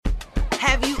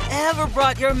Have you ever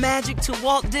brought your magic to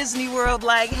Walt Disney World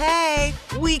like, hey,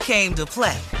 we came to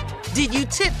play? Did you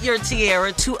tip your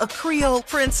tiara to a Creole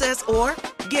princess or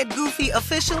get goofy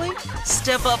officially?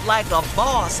 Step up like a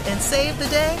boss and save the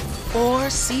day? Or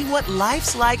see what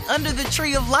life's like under the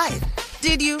tree of life?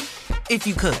 Did you? If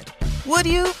you could. Would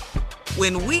you?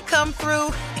 When we come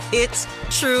through, it's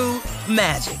true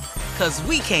magic. 'Cause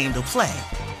we came to play.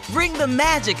 Bring the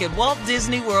magic at Walt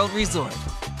Disney World Resort.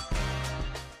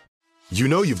 You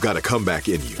know you've got a comeback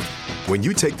in you. When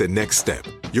you take the next step,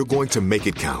 you're going to make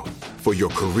it count. For your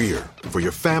career, for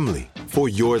your family, for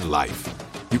your life.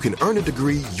 You can earn a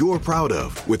degree you're proud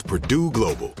of with Purdue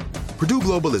Global. Purdue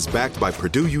Global is backed by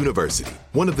Purdue University,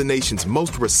 one of the nation's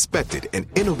most respected and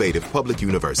innovative public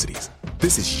universities.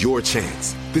 This is your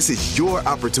chance. This is your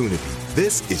opportunity.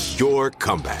 This is your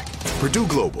comeback. Purdue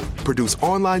Global, Purdue's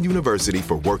online university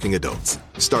for working adults.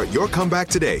 Start your comeback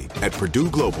today at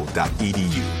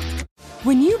purdueglobal.edu.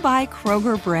 When you buy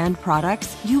Kroger brand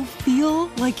products, you feel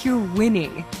like you're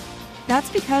winning.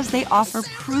 That's because they offer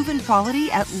proven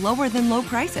quality at lower than low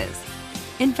prices.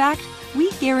 In fact, we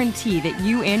guarantee that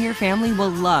you and your family will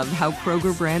love how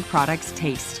Kroger brand products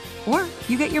taste, or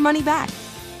you get your money back.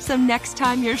 So next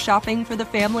time you're shopping for the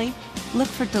family, look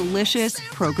for delicious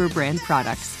Kroger brand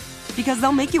products, because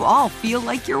they'll make you all feel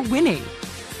like you're winning.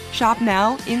 Shop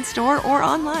now, in-store, or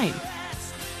online.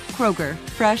 Kroger,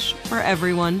 fresh for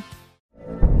everyone.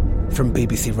 From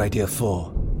BBC Radio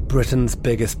 4, Britain's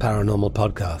biggest paranormal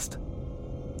podcast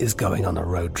is going on a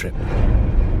road trip.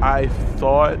 I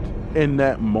thought in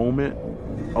that moment,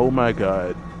 oh my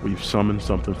God, we've summoned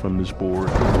something from this board.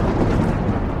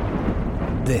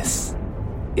 This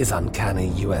is Uncanny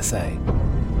USA.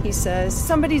 He says,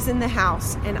 somebody's in the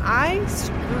house, and I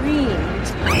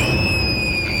screamed.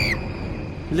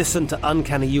 Listen to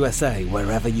Uncanny USA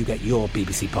wherever you get your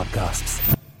BBC podcasts,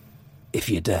 if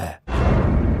you dare.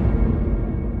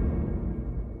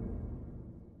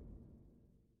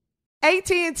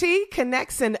 AT&T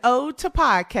connects an ode to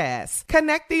podcasts.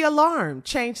 Connect the alarm.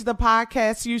 Change the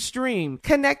podcast you stream.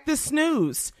 Connect the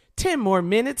snooze. 10 more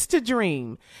minutes to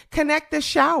dream. Connect the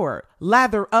shower.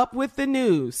 Lather up with the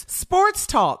news. Sports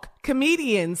talk,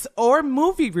 comedians, or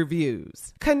movie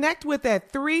reviews. Connect with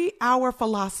that 3-hour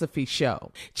philosophy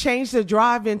show. Change the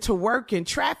drive into work in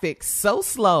traffic so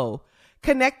slow.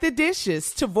 Connect the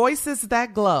dishes to voices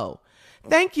that glow.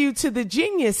 Thank you to the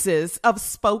geniuses of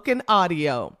spoken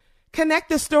audio. Connect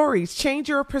the stories, change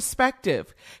your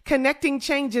perspective. Connecting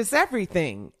changes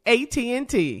everything.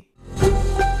 AT&T.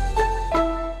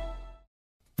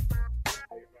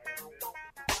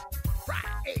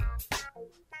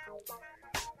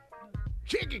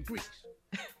 Chicken grease.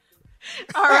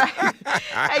 All right.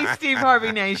 Hey, Steve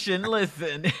Harvey Nation,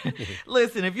 listen.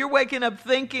 Listen, if you're waking up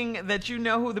thinking that you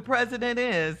know who the president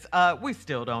is, we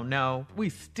still don't know. We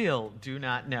still do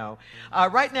not know.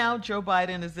 Right now, Joe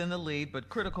Biden is in the lead, but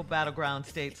critical battleground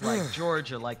states like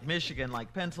Georgia, like Michigan,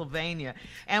 like Pennsylvania,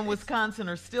 and Wisconsin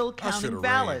are still counting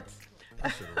ballots.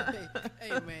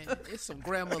 Hey, man, it's some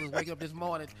grandmothers waking up this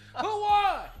morning. Who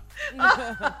won?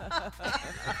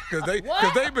 Because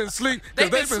they've been asleep.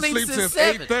 They've been asleep since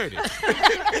 8:30.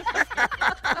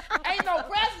 Ain't no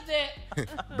president.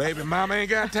 Baby, mama ain't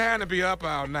got time to be up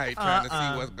all night trying to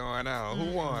see what's going on.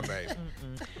 Who won, baby?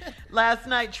 Last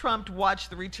night, Trump watched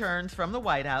the returns from the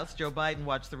White House. Joe Biden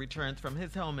watched the returns from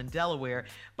his home in Delaware.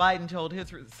 Biden told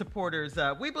his supporters,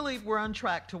 we believe we're on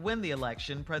track to win the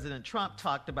election. President Trump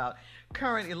talked about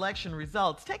current election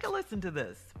results. Take a listen to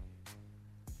this.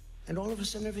 And all of a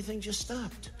sudden, everything just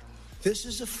stopped. This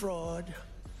is a fraud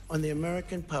on the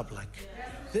American public.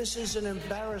 This is an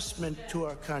embarrassment to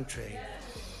our country.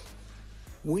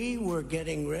 We were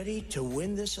getting ready to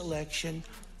win this election.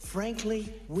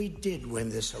 Frankly, we did win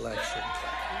this election.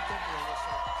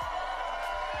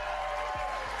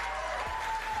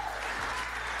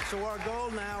 So our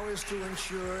goal now is to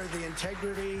ensure the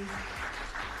integrity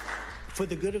for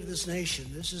the good of this nation.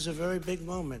 This is a very big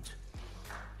moment.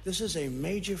 This is a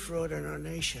major fraud in our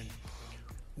nation.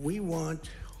 We want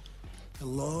the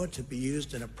law to be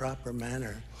used in a proper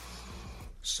manner.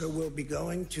 So we'll be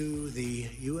going to the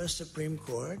U.S. Supreme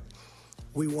Court.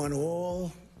 We want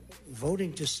all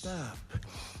voting to stop.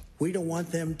 We don't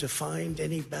want them to find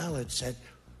any ballots at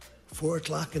 4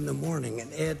 o'clock in the morning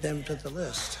and add them to the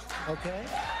list, okay?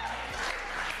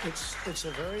 It's a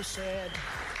very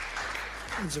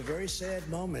sad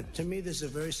moment. To me, this is a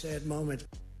very sad moment.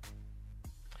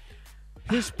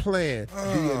 His plan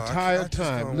the entire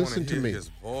time, listen to me.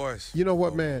 You know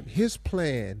what, man? His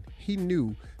plan, he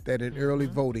knew that in early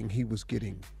voting he was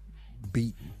getting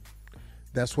beaten.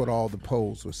 That's what all the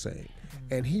polls were saying.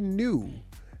 And he knew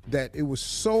that it was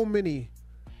so many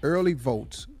early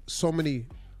votes, so many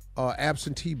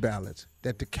absentee ballots,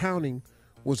 that the counting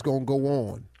was going to go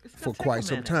on for quite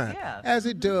some time, as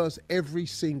it does every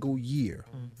single year.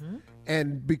 Mm-hmm.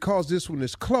 And because this one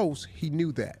is close, he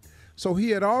knew that. So he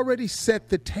had already set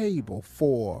the table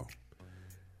for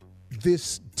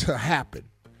this to happen,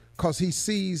 because he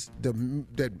sees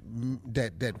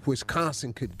that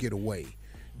Wisconsin could get away,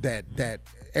 that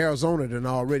Arizona done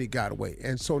already got away.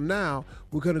 And so now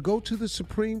we're going to go to the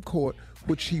Supreme Court,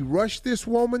 which he rushed this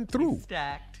woman through.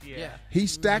 He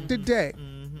stacked the deck.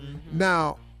 Mm-hmm.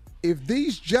 Now, if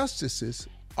these justices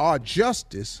are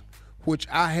justice, which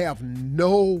I have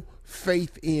no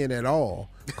faith in at all,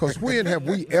 because when have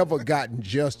we ever gotten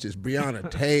justice?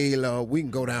 Breonna Taylor, we can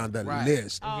go down the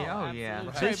list. And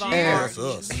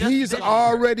he's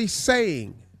already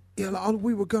saying,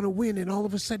 we were going to win, and all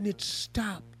of a sudden it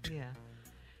stopped. Yeah.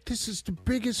 This is the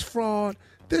biggest fraud.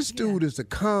 This dude is a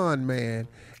con man,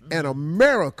 and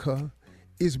America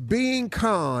is being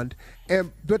conned,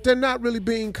 but they're not really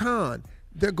being conned.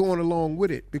 They're going along with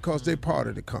it because they're part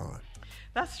of the con.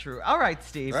 That's true. All right,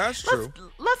 Steve. That's true.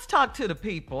 Let's talk to the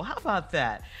people. How about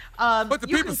that? What the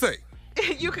people say.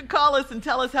 You can call us and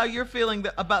tell us how you're feeling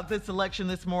about this election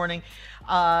this morning.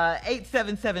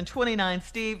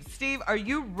 877-29-STEVE. Steve, are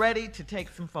you ready to take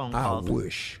some phone calls? I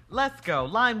wish. Let's go.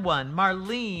 Line 1,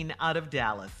 Marlene out of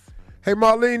Dallas. Hey,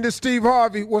 Marlene, this is Steve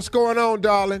Harvey. What's going on,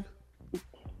 darling?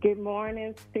 Good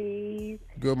morning, Steve.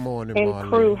 Good morning, and Marlene.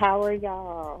 Crew, how are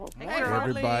y'all? Hey,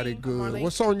 everybody Marlene. good.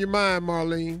 What's on your mind,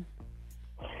 Marlene?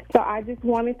 So I just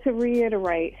wanted to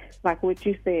reiterate, like what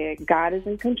you said, God is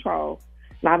in control.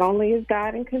 Not only is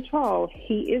God in control,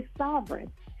 he is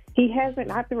sovereign. He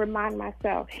hasn't, I have to remind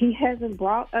myself, he hasn't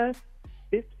brought us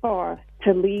this far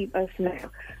to leave us now.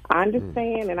 I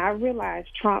understand and I realize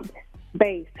Trump's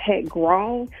base had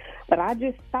grown, but I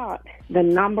just thought the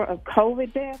number of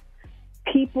COVID deaths,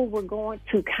 people were going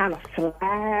to kind of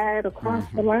slide across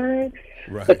the line.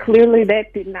 Right. But clearly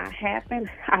that did not happen.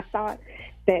 I thought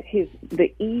that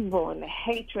the evil and the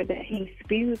hatred that he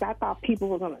spews, I thought people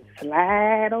were going to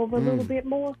slide over a little bit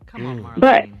more. Come on, Marlene.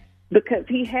 But because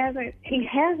he's a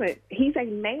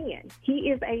man. He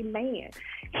is a man.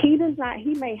 He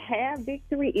may have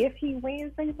victory if he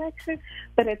wins the election,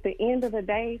 but at the end of the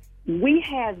day, we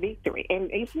have victory. And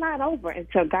it's not over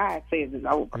until God says it's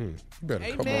over.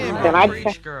 Amen.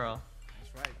 Preach, girl.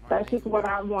 That's just what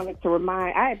I wanted to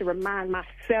remind. I had to remind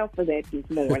myself of that this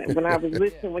morning. When I was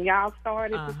listening, when y'all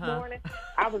started this morning,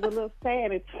 I was a little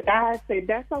sad. And God said,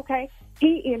 that's okay.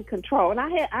 He in control. And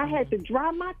I had to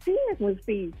dry my tears when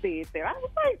Steve said that. I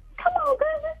was like, come on,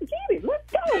 girl, let's get it.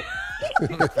 Let's go.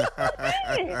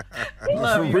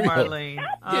 Love you, Marlene.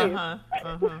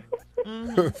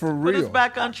 For real. Put us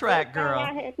back on track, girl.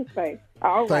 That's all I had to say.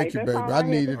 All Thank right, you, baby. I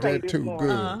needed that too.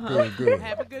 Good.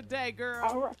 Have a good day,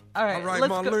 girl. All right,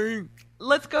 Marlene.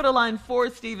 Let's go to line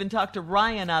 4, Steve, and talk to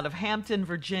Ryan out of Hampton,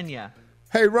 Virginia.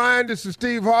 Hey, Ryan, this is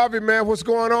Steve Harvey, man. What's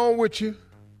going on with you?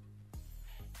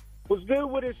 What's good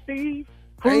with it, Steve?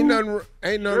 Ain't nothing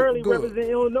Early good. represent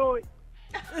Illinois.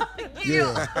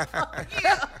 Yeah.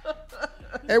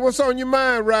 Hey, what's on your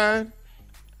mind, Ryan?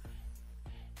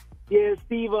 Yeah,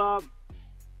 Steve, I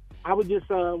would just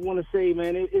want to say,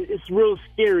 man, it's real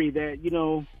scary that,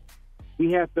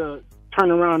 we have to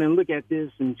turn around and look at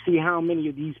this and see how many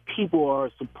of these people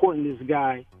are supporting this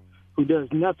guy who does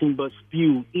nothing but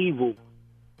spew evil.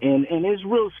 And it's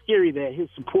real scary that his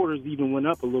supporters even went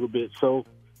up a little bit. So,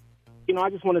 I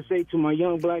just want to say to my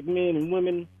young black men and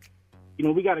women,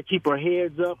 we got to keep our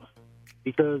heads up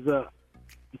because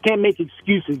you can't make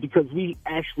excuses because we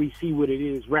actually see what it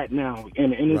is right now,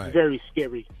 and it's very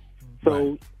scary.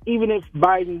 So even if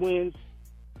Biden wins,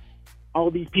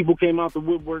 all these people came out the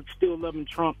woodwork still loving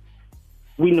Trump.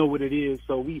 We know what it is,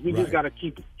 so we just got to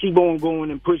keep on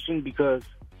going and pushing because,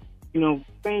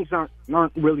 things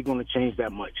aren't really going to change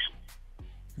that much.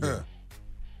 Yeah.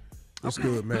 That's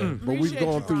good, man. But we've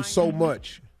gone through so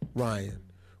much, Ryan.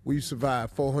 We've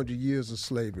survived 400 years of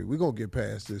slavery. We're going to get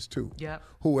past this, too. Yep.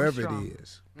 Whoever it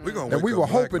is. And we were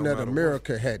hoping that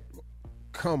America had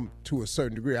come to a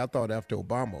certain degree. I thought after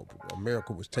Obama,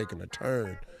 America was taking a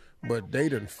turn. But they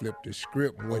done flipped the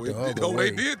script and went the other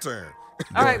way. They did turn.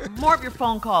 All right, more of your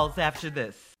phone calls after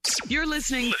this. You're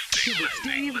listening to the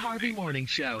Steve Harvey Morning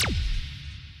Show.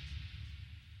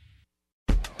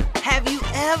 Have you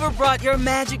ever brought your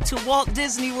magic to Walt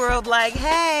Disney World like,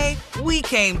 hey, we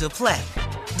came to play?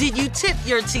 Did you tip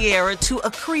your tiara to a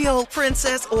Creole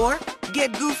princess or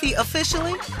get goofy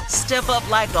officially? Step up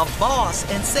like a boss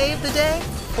and save the day?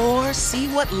 Or see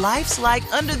what life's like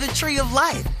under the tree of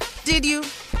life? Did you?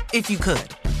 If you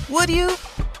could. Would you?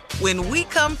 When we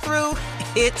come through,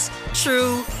 it's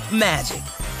true magic.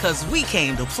 'cause we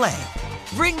came to play.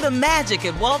 Bring the magic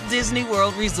at Walt Disney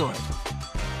World Resort.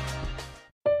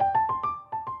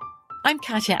 I'm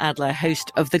Katya Adler,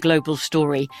 host of The Global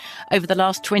Story. Over the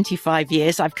last 25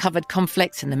 years, I've covered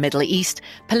conflicts in the Middle East,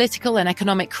 political and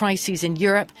economic crises in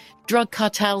Europe, drug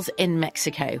cartels in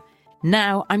Mexico.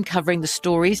 Now I'm covering the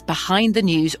stories behind the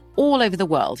news all over the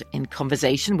world in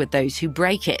conversation with those who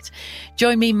break it.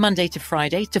 Join me Monday to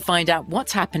Friday to find out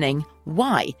what's happening,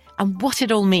 why, and what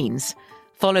it all means.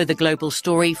 Follow The Global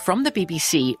Story from the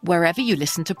BBC wherever you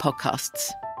listen to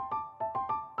podcasts.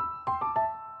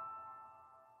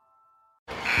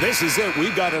 This is it.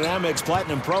 We've got an Amex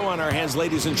Platinum Pro on our hands,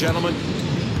 ladies and gentlemen.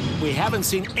 We haven't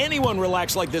seen anyone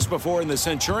relax like this before in the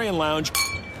Centurion Lounge.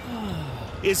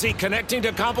 Is he connecting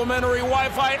to complimentary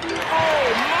Wi-Fi? Oh,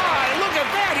 my! Look at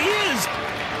that! He is!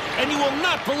 And you will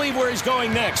not believe where he's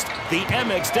going next. The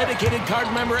Amex dedicated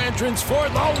card member entrance for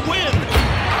the win!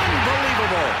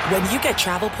 Unbelievable! When you get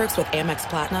travel perks with Amex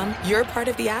Platinum, you're part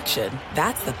of the action.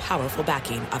 That's the powerful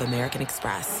backing of American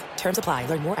Express. Terms apply.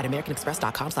 Learn more at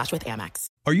americanexpress.com/withAmex.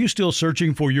 Are you still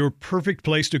searching for your perfect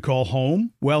place to call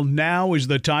home? Well, now is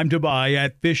the time to buy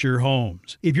at Fisher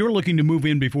Homes. If you're looking to move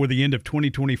in before the end of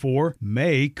 2024,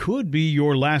 May could be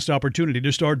your last opportunity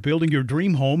to start building your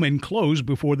dream home and close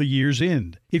before the year's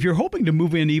end. If you're hoping to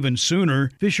move in even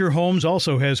sooner, Fisher Homes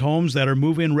also has homes that are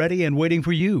move-in ready and waiting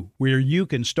for you, where you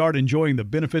can start enjoying the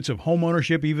benefits of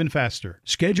homeownership even faster.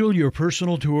 Schedule your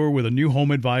personal tour with a new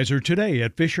home advisor today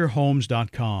at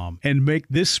FisherHomes.com and make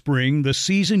this spring the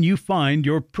season you find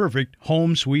your perfect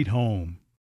home sweet home.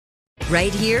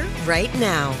 Right here, right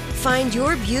now. Find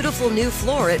your beautiful new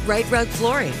floor at Right Rug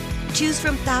Flooring. Choose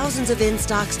from thousands of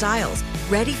in-stock styles,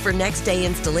 ready for next day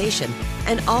installation,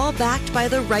 and all backed by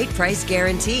the right price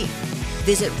guarantee.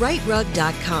 Visit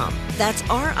rightrug.com. That's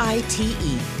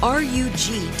RITERUG.com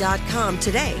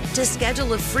today to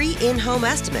schedule a free in-home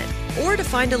estimate or to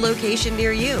find a location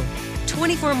near you.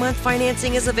 24-month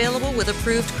financing is available with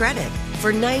approved credit.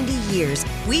 For 90 years,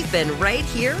 we've been right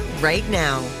here, right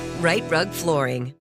now. Right Rug Flooring.